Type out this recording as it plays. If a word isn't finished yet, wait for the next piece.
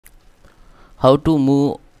how to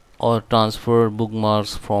move or transfer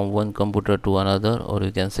bookmarks from one computer to another, or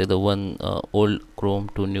you can say the one old Chrome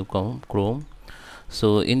to new Chrome.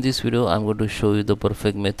 So in this video I'm going to show you the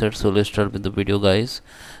perfect method. So let's start with the video, guys.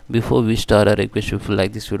 Before we start, I request you, if you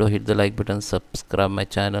like this video, hit the like button, subscribe my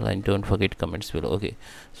channel, and don't forget comments below. Okay,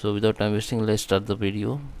 so without time wasting, let's start the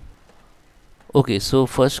video. Okay, so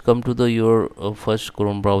first come to the your first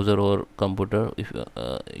Chrome browser or computer, if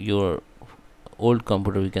your old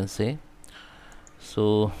computer, we can say.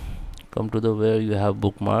 So come to the where you have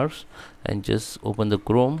bookmarks and just open the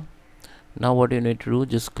Chrome. Now what you need to do,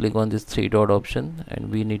 just click on this three dot option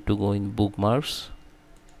and we need to go in bookmarks.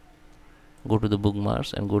 Go to the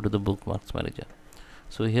bookmarks and go to the bookmarks manager.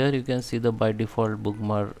 So here you can see the by default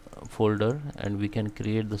bookmark folder, and we can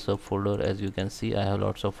create the subfolder. As you can see, I have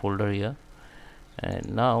lots of folder here.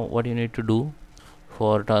 And now what you need to do,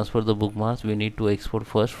 for transfer the bookmarks, we need to export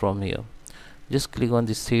first from here. Just click on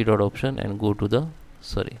this three dot option and go to the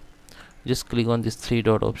just click on this three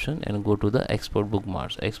dot option and go to the export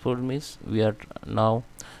bookmarks. Export means we are now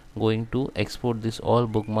going to export this all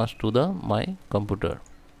bookmarks to the my computer.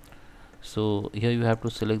 So here you have to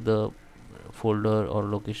select the folder or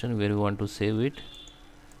location where you want to save it.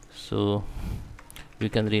 So you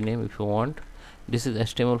can rename if you want. This is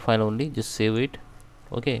HTML file only, just save it.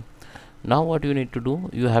 Okay, now what you need to do,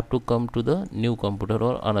 you have to come to the new computer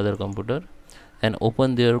or another computer and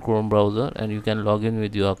open their Chrome browser, and you can log in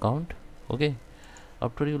with your account. Okay,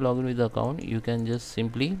 after you log in with the account, you can just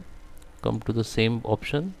simply come to the same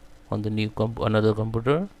option on the new another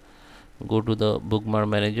computer, go to the bookmark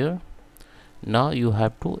manager. Now you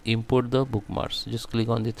have to import the bookmarks. Just click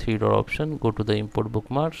on the three dot option, go to the import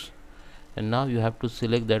bookmarks, and now you have to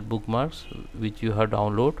select that bookmarks which you have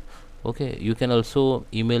download. Okay, you can also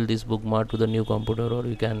email this bookmark to the new computer, or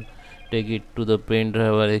you can take it to the pen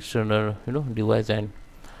drive or external device and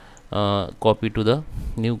copy to the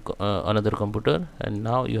new another computer. And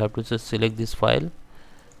now you have to just select this file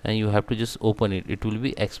and you have to just open it. It will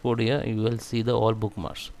be export here. You will see the all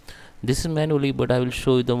bookmarks. This is manually, but I will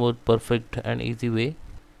show you the more perfect and easy way,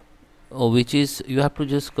 which is you have to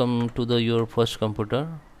just come to the your first computer,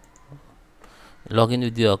 log in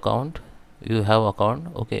with your account. You have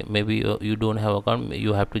account, okay, maybe you don't have account,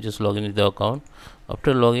 you have to just log in with the account.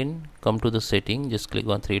 After login, come to the setting, just click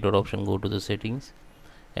on three dot option, go to the settings,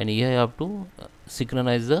 and here you have to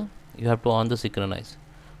synchronize the, you have to on the synchronize.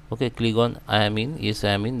 Okay, click on I am in, yes I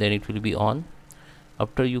am in, then it will be on.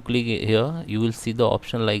 After you click here, you will see the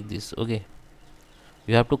option like this. Okay,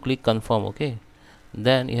 you have to click confirm. Okay,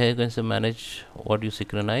 then here you can say manage what you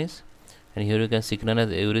synchronize, and here you can synchronize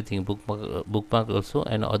everything, bookmark also,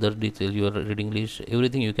 and other details, your reading list,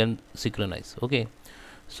 everything you can synchronize. Okay,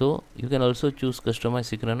 so you can also choose customize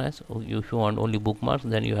synchronize. If you want only bookmarks,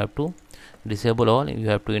 then you have to disable all, you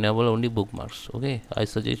have to enable only bookmarks. Okay, I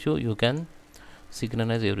suggest you can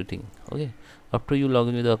synchronize everything. Okay, after you log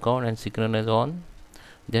in with the account and synchronize on,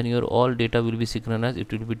 then your all data will be synchronized.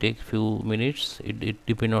 It will be take few minutes, it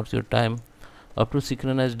depends on your time. After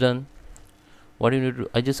synchronize done, what you need to,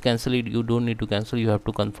 I just cancel it, you don't need to cancel, you have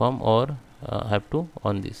to confirm or have to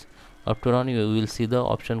on this. After on, you will see the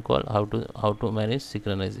option called how to manage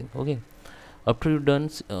synchronizing. Okay, after you done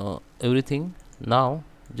everything, now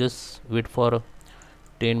just wait for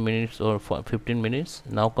 10 minutes or 15 minutes.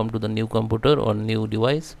 Now come to the new computer or new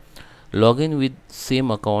device, log in with same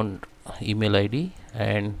account email ID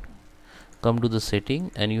and come to the setting,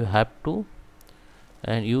 and you have to,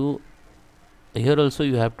 and you here also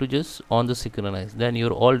you have to just on the synchronize, then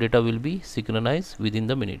your all data will be synchronized within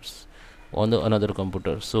the minutes on the another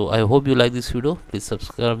computer. So I hope you like this video. Please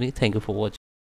subscribe me. Thank you for watching.